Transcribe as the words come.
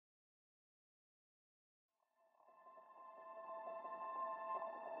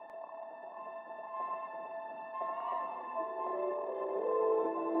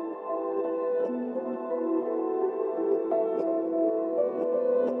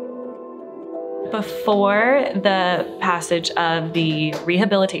Before the passage of the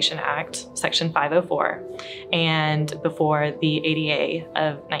Rehabilitation Act, Section 504, and before the ADA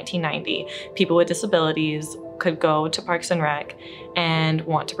of 1990, people with disabilities could go to Parks and Rec and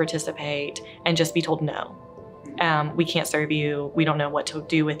want to participate and just be told no. We can't serve you, we don't know what to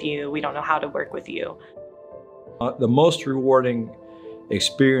do with you, we don't know how to work with you. The most rewarding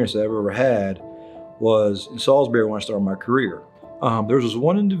experience I've ever had was in Salisbury when I started my career. There was this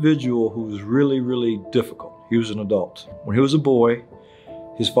one individual who was really, really difficult. He was an adult. When he was a boy,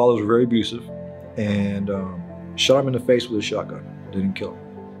 his father was very abusive and shot him in the face with a shotgun. Didn't kill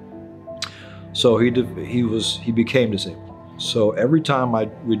him. So he became disabled. So every time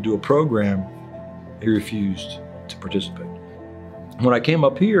we'd do a program, he refused to participate. When I came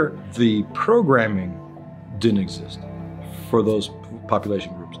up here, the programming didn't exist for those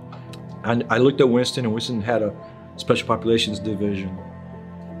population groups. I looked at Winston, and Winston had a Special Populations Division.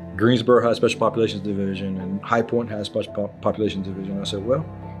 Greensboro had a Special Populations Division, and High Point had a Special Populations Division. I said, well,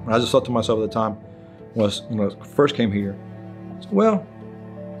 I just thought to myself at the time, when I first came here, well,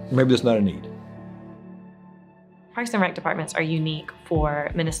 maybe there's not a need. Parks and Rec departments are unique for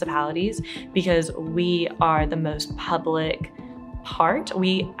municipalities because we are the most public part.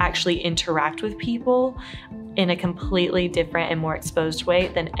 We actually interact with people in a completely different and more exposed way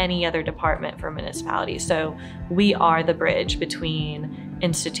than any other department for municipalities. So we are the bridge between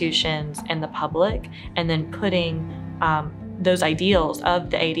institutions and the public, and then putting those ideals of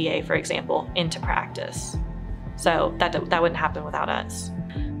the ADA, for example, into practice. So that wouldn't happen without us.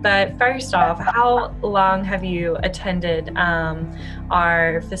 But first off, how long have you attended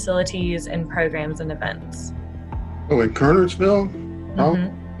our facilities and programs and events? Oh, in Kernersville?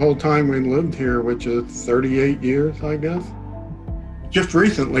 The whole time we lived here, which is 38 years, I guess. Just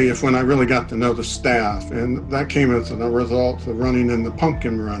recently is when I really got to know the staff, and that came as a result of running in the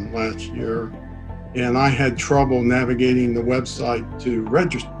pumpkin run last year. And I had trouble navigating the website to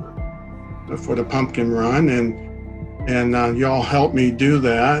register for the pumpkin run, and y'all helped me do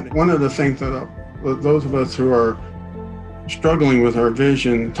that. One of the things that those of us who are struggling with our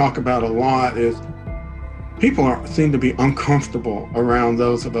vision talk about a lot is people seem to be uncomfortable around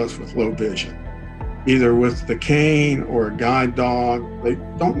those of us with low vision, either with the cane or a guide dog. They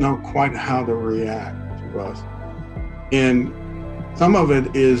don't know quite how to react to us. And some of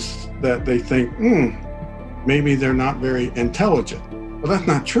it is that they think, maybe they're not very intelligent. Well, that's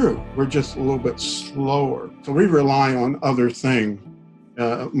not true. We're just a little bit slower. So we rely on other things,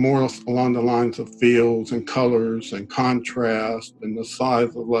 more along the lines of fields and colors and contrast and the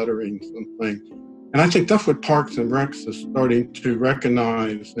size of letterings and things. And I think that's what Parks and Recs is starting to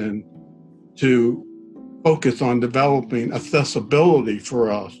recognize and to focus on developing accessibility for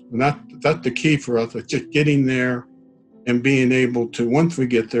us. And that's the key for us, is just getting there and being able to, once we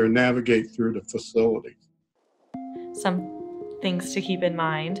get there, navigate through the facilities. Some things to keep in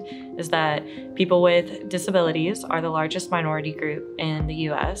mind is that people with disabilities are the largest minority group in the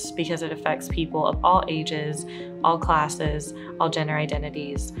US because it affects people of all ages, all classes, all gender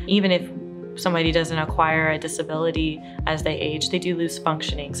identities. Even if somebody doesn't acquire a disability as they age, they do lose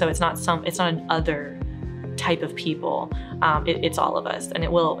functioning. So it's not an other type of people. It's all of us, and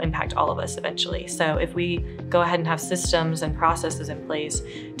it will impact all of us eventually. So if we go ahead and have systems and processes in place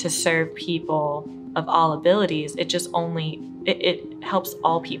to serve people of all abilities, it helps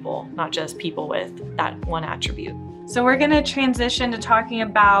all people, not just people with that one attribute. So we're gonna transition to talking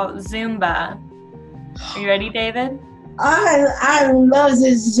about Zumba. Are you ready, David? I love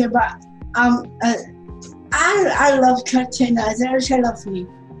this Zumba. I love Katrina. She loves me.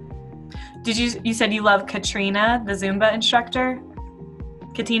 You said you love Katrina, the Zumba instructor?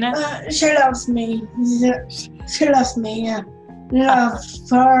 Katina? She loves me. She loves me, yeah. Love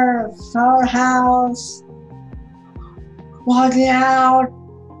for house, walking out.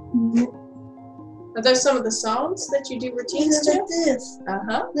 Are those some of the songs that you do routines to? Like this.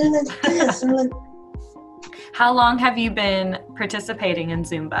 Like this. How long have you been participating in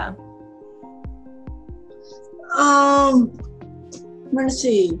Zumba? Let's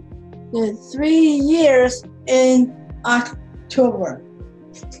see. 3 years in October.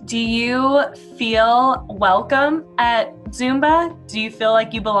 Do you feel welcome at Zumba? Do you feel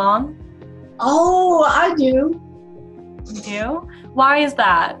like you belong? Oh, I do. You do? Why is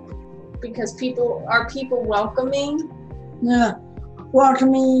that? Because people welcoming? Yeah,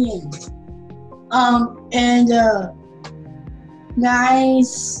 welcoming. And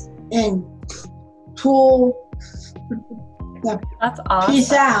nice and cool. That's awesome.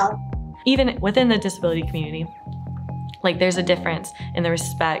 Peace out. Even within the disability community, like there's a difference in the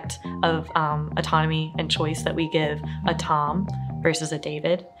respect of autonomy and choice that we give a Tom versus a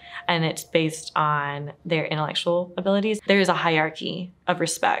David, and it's based on their intellectual abilities. There is a hierarchy of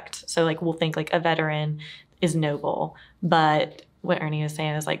respect. So like we'll think like a veteran is noble, but what Ernie was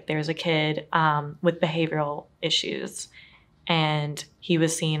saying is like there's a kid with behavioral issues, and he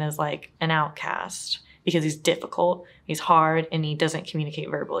was seen as like an outcast because he's difficult, he's hard, and he doesn't communicate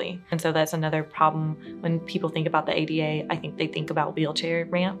verbally. And so that's another problem when people think about the ADA. I think they think about wheelchair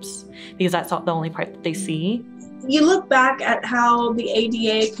ramps because that's the only part that they see. You look back at how the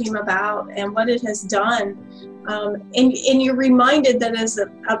ADA came about and what it has done, and you're reminded that as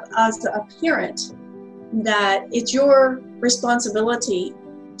a parent, that it's your responsibility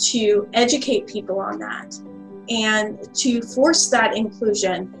to educate people on that and to force that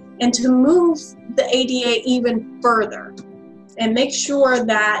inclusion and to move the ADA even further and make sure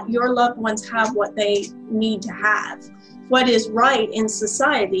that your loved ones have what they need to have, what is right in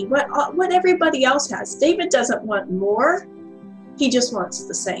society, what everybody else has. David doesn't want more, he just wants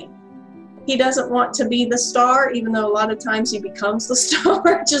the same. He doesn't want to be the star, even though a lot of times he becomes the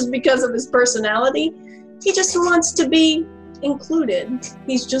star just because of his personality. He just wants to be included.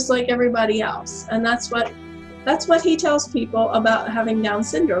 He's just like everybody else. And that's what he tells people about having Down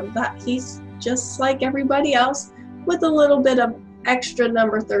syndrome, that he's just like everybody else with a little bit of extra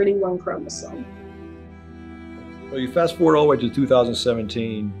number 31 chromosome. So you fast forward all the way to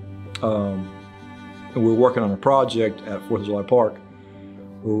 2017, and we're working on a project at 4th of July Park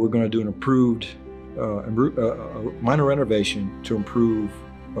where we're going to do an approved minor renovation to improve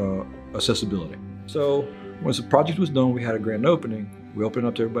accessibility. So once the project was done, we had a grand opening. We opened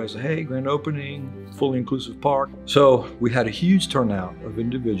up to everybody and said, hey, grand opening, fully inclusive park. So we had a huge turnout of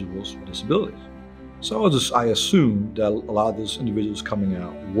individuals with disabilities. So I assumed that a lot of those individuals coming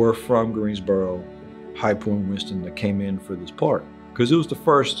out were from Greensboro, High Point, Winston, that came in for this park, because it was the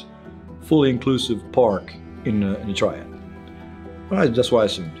first fully inclusive park in the triad. Well, that's what I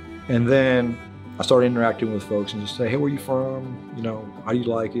assumed. And then I started interacting with folks and just say, hey, where are you from? You know, how do you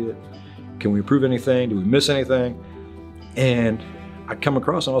like it? Can we improve anything? Do we miss anything? And I come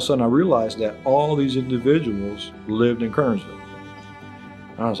across, and all of a sudden I realized that all these individuals lived in Kernersville.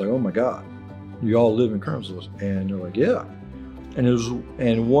 And I was like, oh my God, you all live in Kernersville? And they're like, yeah.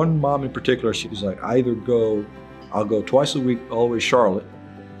 And one mom in particular, she was like, I'll go twice a week all the way to Charlotte,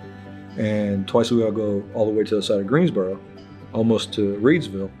 and twice a week I'll go all the way to the side of Greensboro, almost to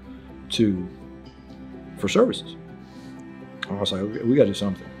Reedsville, for services. I was like, we got to do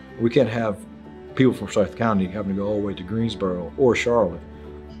something. We can't have people from South County having to go all the way to Greensboro or Charlotte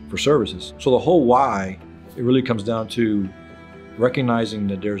for services. So the whole why, it really comes down to recognizing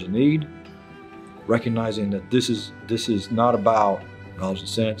that there's a need, recognizing that this is not about dollars and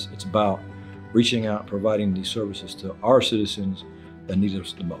cents. It's about reaching out and providing these services to our citizens that need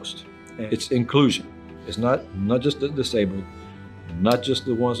us the most. And it's inclusion. It's not just the disabled, not just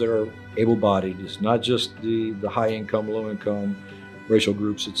the ones that are able-bodied. It's not just the high income, low income, racial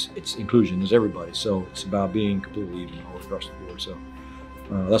groups. It's inclusion. It's everybody. So it's about being completely even all across the board. So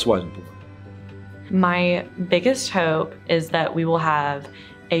that's why it's important. My biggest hope is that we will have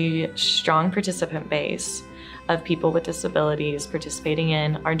a strong participant base of people with disabilities participating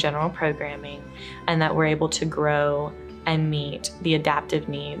in our general programming, and that we're able to grow and meet the adaptive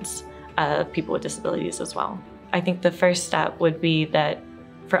needs of people with disabilities as well. I think the first step would be that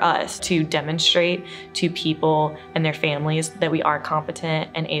for us to demonstrate to people and their families that we are competent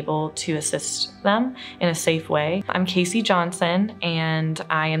and able to assist them in a safe way. I'm Casey Johnson, and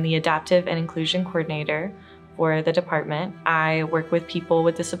I am the Adaptive and Inclusion Coordinator for the department. I work with people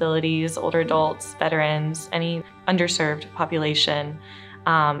with disabilities, older adults, veterans, any underserved population,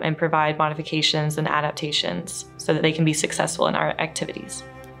 and provide modifications and adaptations so that they can be successful in our activities.